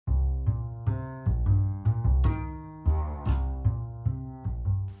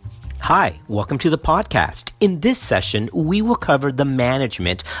Hi, welcome to the podcast. In this session, we will cover the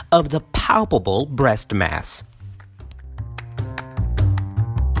management of the palpable breast mass.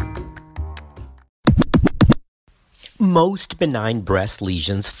 Most benign breast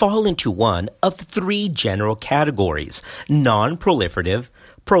lesions fall into one of three general categories: non-proliferative,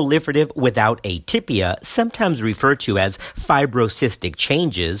 proliferative without atypia, sometimes referred to as fibrocystic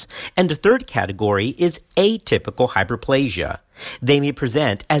changes, and the third category is atypical hyperplasia. They may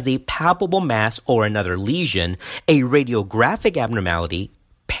present as a palpable mass or another lesion, a radiographic abnormality,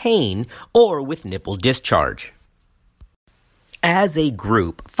 pain, or with nipple discharge. As a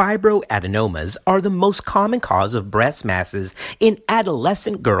group, fibroadenomas are the most common cause of breast masses in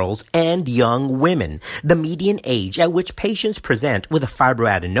adolescent girls and young women. The median age at which patients present with a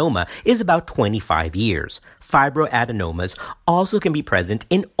fibroadenoma is about 25 years. Fibroadenomas also can be present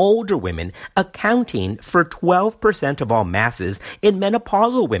in older women, accounting for 12% of all masses in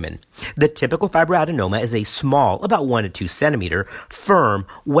menopausal women. The typical fibroadenoma is a small, about 1 to 2 centimeter, firm,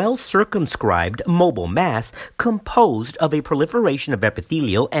 well-circumscribed mobile mass composed of a proliferation of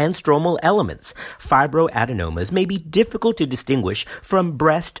epithelial and stromal elements. Fibroadenomas may be difficult to distinguish from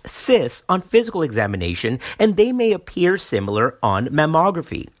breast cysts on physical examination, and they may appear similar on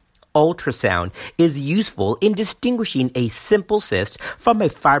mammography. Ultrasound is useful in distinguishing a simple cyst from a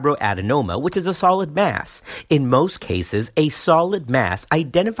fibroadenoma, which is a solid mass. In most cases, a solid mass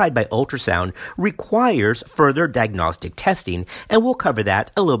identified by ultrasound requires further diagnostic testing, and we'll cover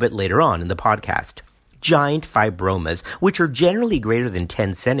that a little bit later on in the podcast. Giant fibromas, which are generally greater than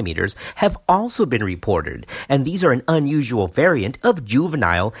 10 centimeters, have also been reported, and these are an unusual variant of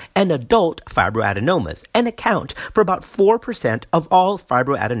juvenile and adult fibroadenomas and account for about 4% of all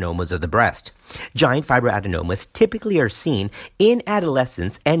fibroadenomas of the breast. Giant fibroadenomas typically are seen in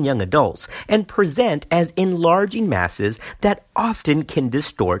adolescents and young adults and present as enlarging masses that often can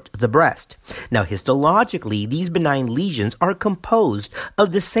distort the breast. Now, histologically, these benign lesions are composed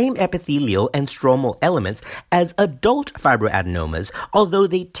of the same epithelial and stromal elements as adult fibroadenomas, although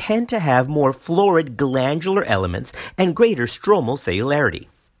they tend to have more florid glandular elements and greater stromal cellularity.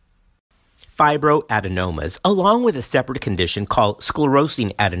 Fibroadenomas, along with a separate condition called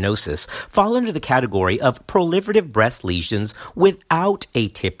sclerosing adenosis, fall under the category of proliferative breast lesions without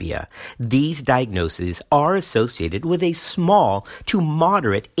atypia. These diagnoses are associated with a small to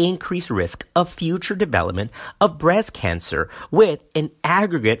moderate increased risk of future development of breast cancer, with an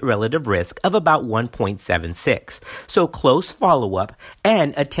aggregate relative risk of about 1.76. So close follow-up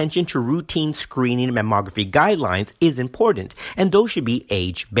and attention to routine screening and mammography guidelines is important, and those should be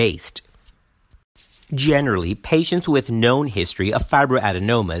age-based. Generally, patients with known history of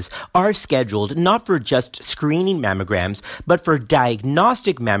fibroadenomas are scheduled not for just screening mammograms, but for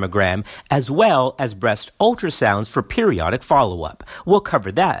diagnostic mammogram as well as breast ultrasounds for periodic follow-up. We'll cover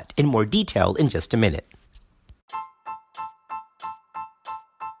that in more detail in just a minute.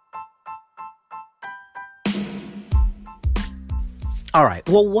 All right,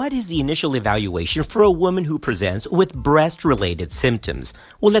 well, what is the initial evaluation for a woman who presents with breast-related symptoms?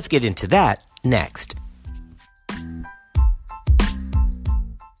 Well, let's get into that next.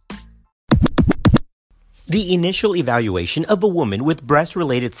 The initial evaluation of a woman with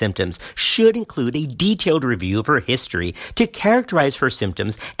breast-related symptoms should include a detailed review of her history to characterize her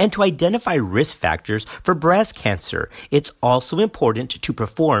symptoms and to identify risk factors for breast cancer. It's also important to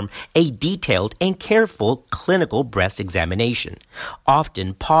perform a detailed and careful clinical breast examination.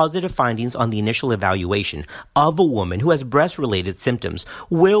 Often, positive findings on the initial evaluation of a woman who has breast-related symptoms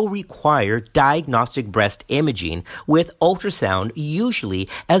will require diagnostic breast imaging, with ultrasound usually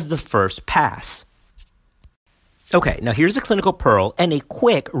as the first pass. Okay, now here's a clinical pearl and a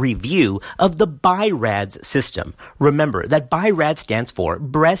quick review of the BI-RADS system. Remember that BI-RADS stands for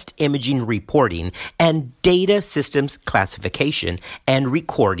Breast Imaging Reporting and Data Systems Classification and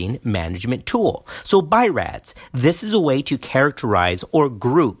Recording Management Tool. So BI-RADS, this is a way to characterize or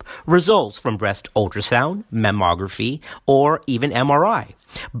group results from breast ultrasound, mammography, or even MRI.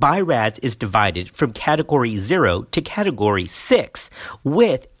 BI-RADS is divided from Category 0 to Category 6,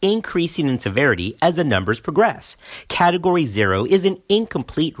 with increasing in severity as the numbers progress. Category 0 is an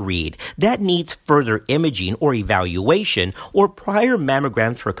incomplete read that needs further imaging or evaluation or prior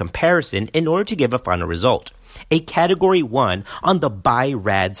mammograms for comparison in order to give a final result. A Category 1 on the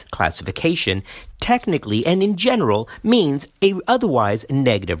BI-RADS classification technically and in general means a otherwise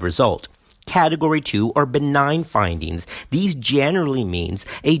negative result. Category 2 are benign findings. These generally means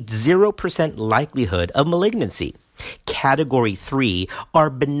a 0% likelihood of malignancy. Category 3 are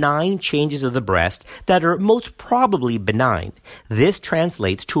benign changes of the breast that are most probably benign. This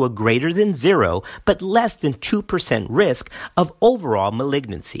translates to a greater than 0 but less than 2% risk of overall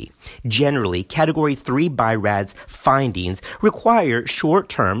malignancy. Generally, Category 3 BI-RADS findings require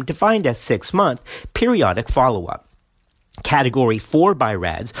short-term, defined as 6-month, periodic follow-up. Category 4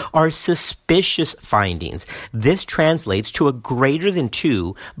 BI-RADS are suspicious findings. This translates to a greater than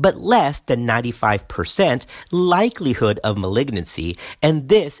 2 but less than 95% likelihood of malignancy, and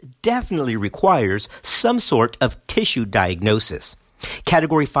this definitely requires some sort of tissue diagnosis.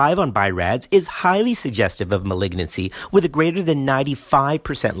 Category 5 on BI-RADS is highly suggestive of malignancy with a greater than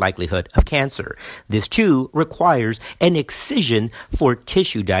 95% likelihood of cancer. This too requires an excision for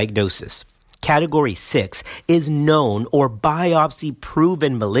tissue diagnosis. Category 6 is known or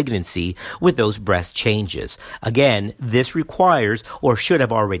biopsy-proven malignancy with those breast changes. Again, this requires or should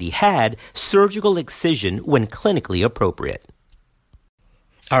have already had surgical excision when clinically appropriate.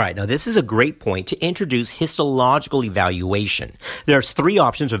 All right, now this is a great point to introduce histological evaluation. There's 3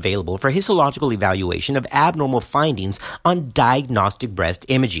 options available for histological evaluation of abnormal findings on diagnostic breast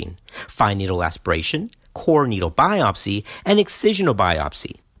imaging: fine needle aspiration, core needle biopsy, and excisional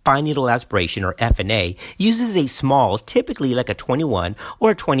biopsy. Fine needle aspiration, or FNA, uses a small, typically like a 21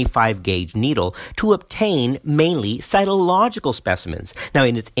 or a 25 gauge needle to obtain mainly cytological specimens. Now,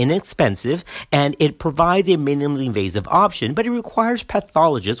 it's inexpensive and it provides a minimally invasive option, but it requires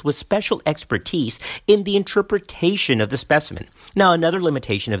pathologists with special expertise in the interpretation of the specimen. Now, another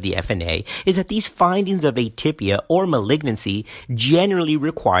limitation of the FNA is that these findings of atypia or malignancy generally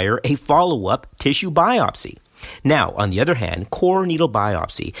require a follow-up tissue biopsy. Now, on the other hand, core needle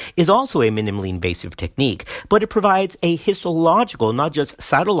biopsy is also a minimally invasive technique, but it provides a histological, not just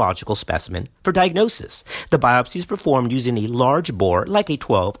cytological specimen for diagnosis. The biopsy is performed using a large bore, like a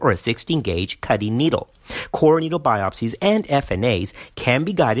 12 or a 16 gauge cutting needle. Core needle biopsies and FNAs can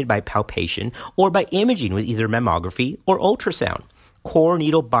be guided by palpation or by imaging with either mammography or ultrasound. Core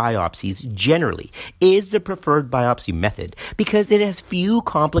needle biopsies generally is the preferred biopsy method because it has few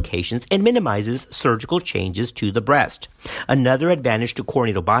complications and minimizes surgical changes to the breast. Another advantage to core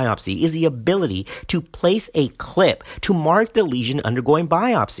needle biopsy is the ability to place a clip to mark the lesion undergoing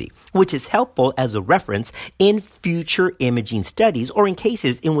biopsy, which is helpful as a reference in future imaging studies or in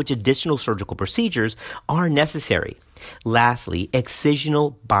cases in which additional surgical procedures are necessary. Lastly,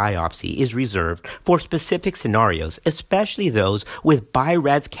 excisional biopsy is reserved for specific scenarios, especially those with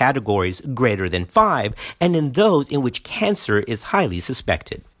BI-RADS categories greater than 5 and in those in which cancer is highly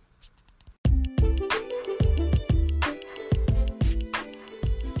suspected.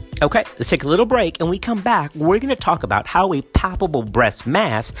 Okay, let's take a little break, and when we come back, we're going to talk about how a palpable breast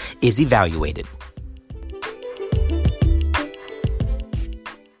mass is evaluated.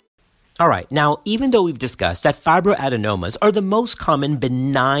 All right, now, even though we've discussed that fibroadenomas are the most common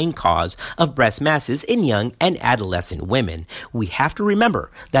benign cause of breast masses in young and adolescent women, we have to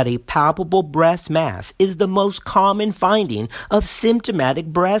remember that a palpable breast mass is the most common finding of symptomatic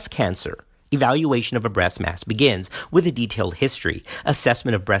breast cancer. Evaluation of a breast mass begins with a detailed history,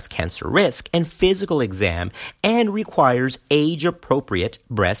 assessment of breast cancer risk, and physical exam, and requires age-appropriate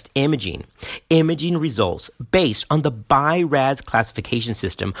breast imaging. Imaging results based on the BI-RADS classification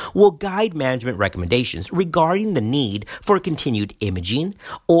system will guide management recommendations regarding the need for continued imaging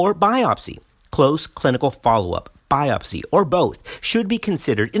or biopsy. Close clinical follow-up, biopsy, or both should be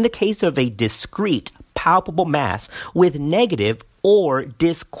considered in the case of a discrete, palpable mass with negative or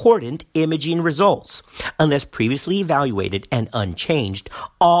discordant imaging results. Unless previously evaluated and unchanged,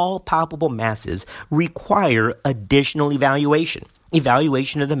 all palpable masses require additional evaluation.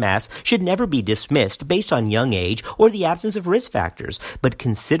 Evaluation of the mass should never be dismissed based on young age or the absence of risk factors, but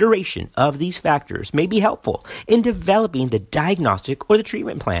consideration of these factors may be helpful in developing the diagnostic or the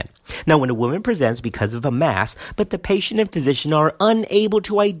treatment plan. Now, when a woman presents because of a mass, but the patient and physician are unable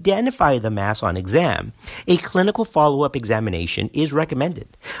to identify the mass on exam, a clinical follow-up examination is recommended.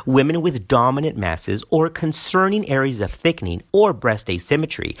 Women with dominant masses or concerning areas of thickening or breast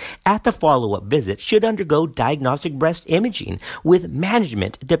asymmetry at the follow-up visit should undergo diagnostic breast imaging with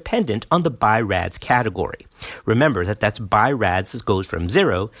management dependent on the BI-RADS category. Remember that's BI-RADS goes from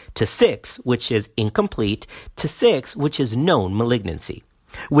 0 to 6, which is incomplete, to 6, which is known malignancy.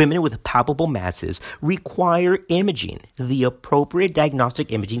 Women with palpable masses require imaging. The appropriate diagnostic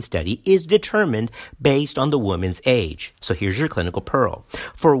imaging study is determined based on the woman's age. So here's your clinical pearl.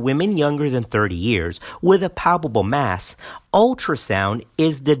 For women younger than 30 years with a palpable mass, ultrasound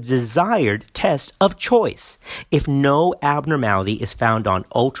is the desired test of choice. If no abnormality is found on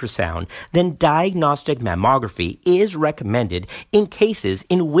ultrasound, then diagnostic mammography is recommended in cases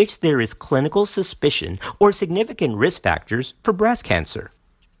in which there is clinical suspicion or significant risk factors for breast cancer.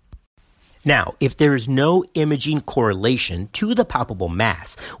 Now, if there is no imaging correlation to the palpable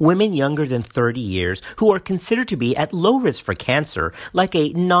mass, women younger than 30 years who are considered to be at low risk for cancer, like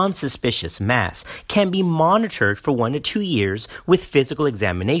a non-suspicious mass, can be monitored for 1 to 2 years with physical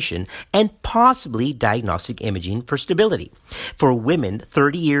examination and possibly diagnostic imaging for stability. For women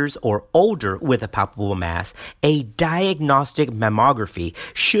 30 years or older with a palpable mass, a diagnostic mammography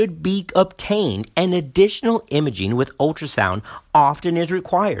should be obtained, and additional imaging with ultrasound often is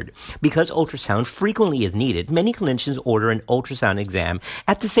required. Because ultrasound frequently is needed, many clinicians order an ultrasound exam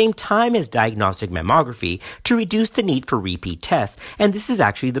at the same time as diagnostic mammography to reduce the need for repeat tests, and this is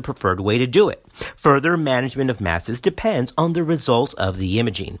actually the preferred way to do it. Further management of masses depends on the results of the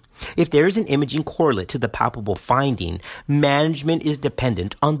imaging. If there is an imaging correlate to the palpable finding, management is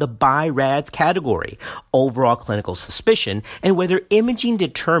dependent on the BI-RADS category, overall clinical suspicion, and whether imaging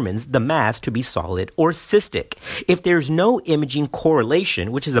determines the mass to be solid or cystic. If there is no imaging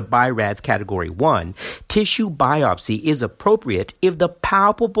correlation, which is a BI-RADS category 1, tissue biopsy is appropriate if the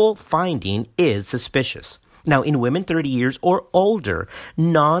palpable finding is suspicious. Now, in women 30 years or older,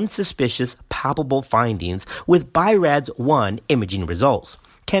 non-suspicious palpable findings with BI-RADS 1 imaging results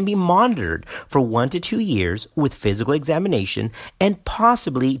can be monitored for 1 to 2 years with physical examination and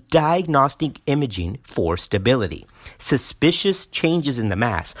possibly diagnostic imaging for stability. Suspicious changes in the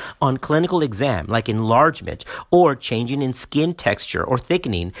mass on clinical exam, like enlargement or changing in skin texture or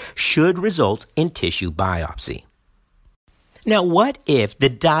thickening, should result in tissue biopsy. Now, what if the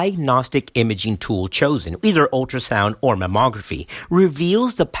diagnostic imaging tool chosen, either ultrasound or mammography,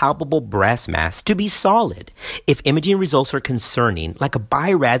 reveals the palpable breast mass to be solid? If imaging results are concerning, like a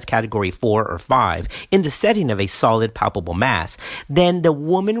BI-RADS category 4 or 5, in the setting of a solid palpable mass, then the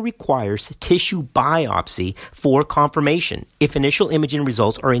woman requires tissue biopsy for confirmation. If initial imaging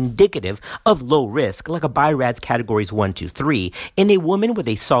results are indicative of low risk, like a BI-RADS categories 1 to 3, in a woman with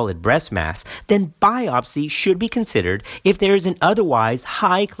a solid breast mass, then biopsy should be considered if there is an otherwise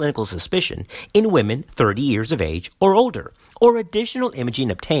high clinical suspicion in women 30 years of age or older, or additional imaging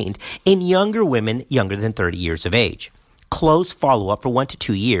obtained in younger women younger than 30 years of age. Close follow-up for 1 to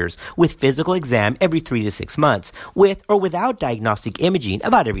 2 years with physical exam every 3 to 6 months, with or without diagnostic imaging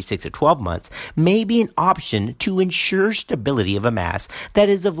about every 6 to 12 months, may be an option to ensure stability of a mass that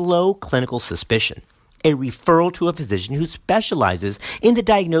is of low clinical suspicion. A referral to a physician who specializes in the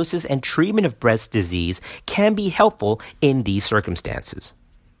diagnosis and treatment of breast disease can be helpful in these circumstances.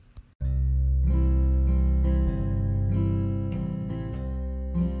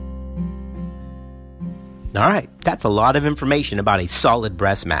 All right, that's a lot of information about a solid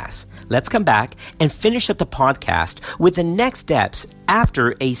breast mass. Let's come back and finish up the podcast with the next steps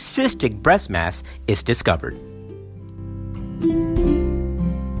after a cystic breast mass is discovered.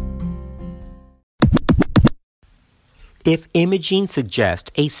 If imaging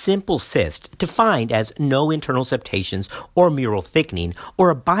suggests a simple cyst defined as no internal septations or mural thickening or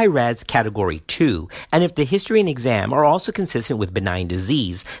a BI-RADS category 2, and if the history and exam are also consistent with benign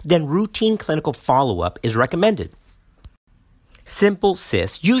disease, then routine clinical follow-up is recommended. Simple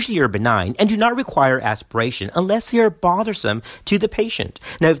cysts usually are benign and do not require aspiration unless they are bothersome to the patient.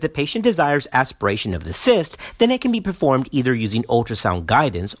 Now, if the patient desires aspiration of the cyst, then it can be performed either using ultrasound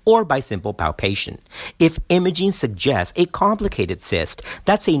guidance or by simple palpation. If imaging suggests a complicated cyst,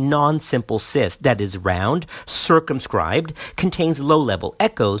 that's a non-simple cyst that is round, circumscribed, contains low-level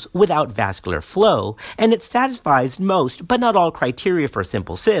echoes without vascular flow, and it satisfies most but not all criteria for a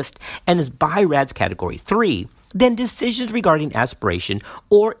simple cyst and is BI-RADS category 3, then decisions regarding aspiration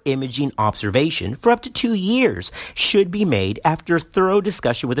or imaging observation for up to 2 years should be made after thorough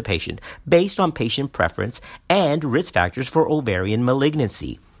discussion with the patient based on patient preference and risk factors for ovarian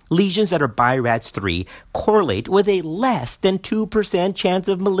malignancy. Lesions that are BI-RADS 3 correlate with a less than 2% chance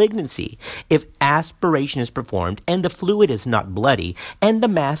of malignancy. If aspiration is performed and the fluid is not bloody and the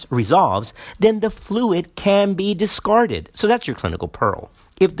mass resolves, then the fluid can be discarded. So that's your clinical pearl.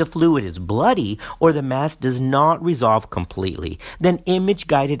 If the fluid is bloody or the mass does not resolve completely, then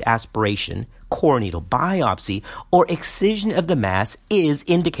image-guided aspiration, core needle biopsy, or excision of the mass is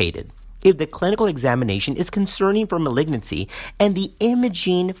indicated. If the clinical examination is concerning for malignancy and the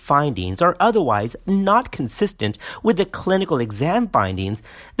imaging findings are otherwise not consistent with the clinical exam findings,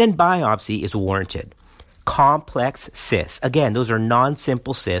 then biopsy is warranted. complex cysts. Again, those are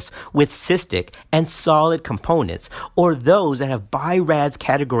non-simple cysts with cystic and solid components, or those that have BI-RADS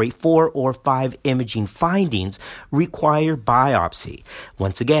category 4 or 5 imaging findings require biopsy.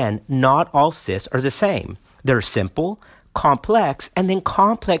 Once again, not all cysts are the same. They're simple, complex, and then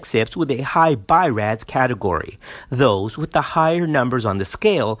complex cysts with a high BI-RADS category. Those with the higher numbers on the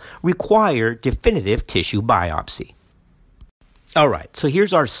scale require definitive tissue biopsy. All right, so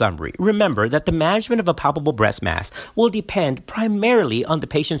here's our summary. Remember that the management of a palpable breast mass will depend primarily on the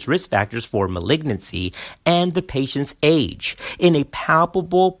patient's risk factors for malignancy and the patient's age. In a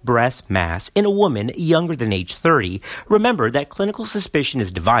palpable breast mass in a woman younger than age 30, remember that clinical suspicion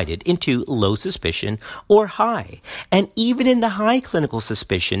is divided into low suspicion or high. And even in the high clinical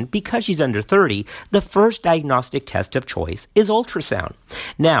suspicion, because she's under 30, the first diagnostic test of choice is ultrasound.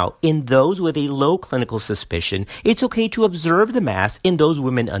 Now, in those with a low clinical suspicion, it's okay to observe the mass in those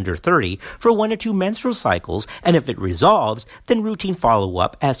women under 30 for 1 or 2 menstrual cycles, and if it resolves, then routine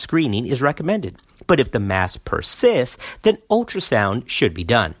follow-up as screening is recommended. But if the mass persists, then ultrasound should be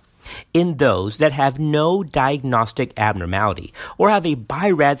done. In those that have no diagnostic abnormality or have a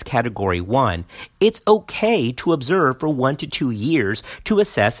BI-RADS category 1, it's okay to observe for 1 to 2 years to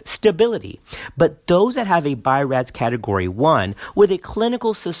assess stability. But those that have a BI-RADS category 1 with a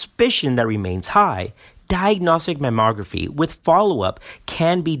clinical suspicion that remains high, diagnostic mammography with follow-up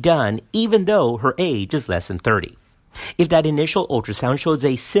can be done even though her age is less than 30. If that initial ultrasound shows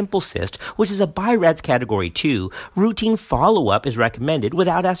a simple cyst, which is a BI-RADS category 2, routine follow-up is recommended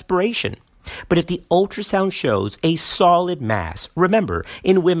without aspiration. But if the ultrasound shows a solid mass, remember,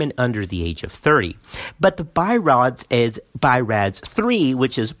 in women under the age of 30, but the BI-RADS is BI-RADS 3,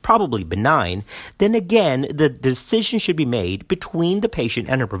 which is probably benign, then again, the decision should be made between the patient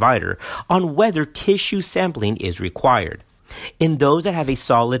and her provider on whether tissue sampling is required. In those that have a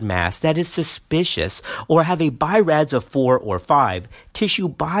solid mass that is suspicious or have a BI-RADS of 4 or 5, tissue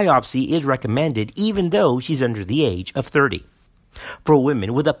biopsy is recommended even though she's under the age of 30. For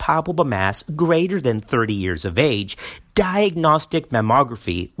women with a palpable mass greater than 30 years of age, diagnostic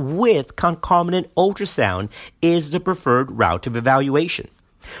mammography with concomitant ultrasound is the preferred route of evaluation.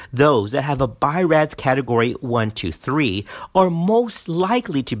 Those that have a BI-RADS category 1 to 3 are most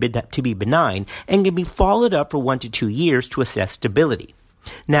likely to be benign and can be followed up for 1 to 2 years to assess stability.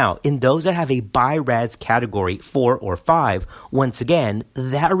 Now, in those that have a BI-RADS category 4 or 5, once again,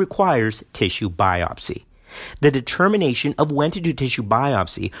 that requires tissue biopsy. The determination of when to do tissue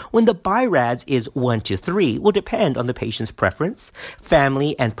biopsy when the BI-RADS is 1 to 3 will depend on the patient's preference,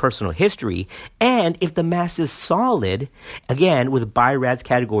 family and personal history, and if the mass is solid, again with BI-RADS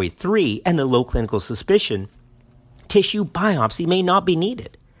category 3 and a low clinical suspicion, tissue biopsy may not be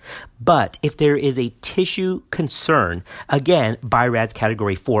needed. But if there is a tissue concern, again, BI-RADS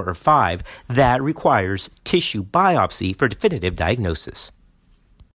category 4 or 5, that requires tissue biopsy for definitive diagnosis.